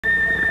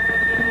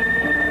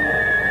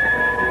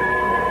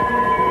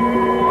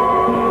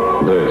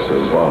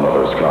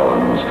Barnabas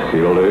Collins.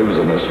 He lives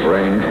in a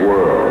strange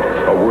world,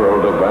 a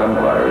world of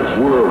vampires,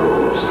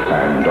 werewolves,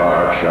 and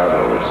dark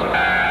shadows.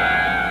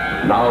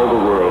 Now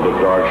the world of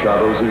dark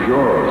shadows is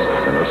yours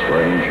in a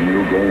strange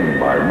new game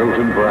by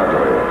Milton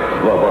Bradley,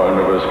 the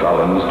Barnabas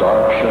Collins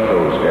Dark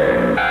Shadows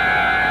game.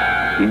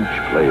 Each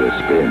player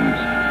spins,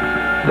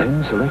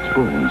 then selects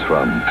bones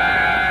from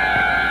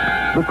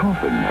the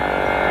coffin.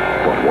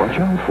 But watch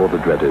out for the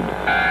dreaded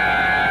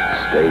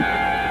stake.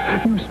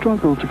 You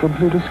struggle to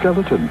complete a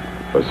skeleton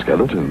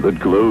that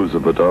glows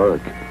in the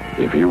dark.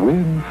 If you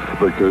win,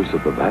 the curse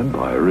of the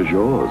vampire is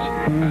yours.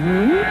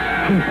 Win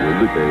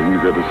the game,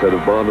 you get a set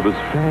of Barnabas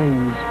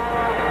fangs.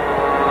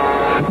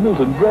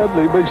 Milton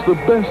Bradley makes the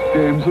best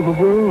games of the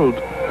world,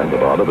 and the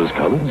Barnabas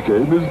Collins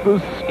game is the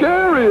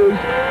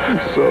scariest.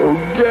 So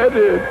get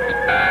it.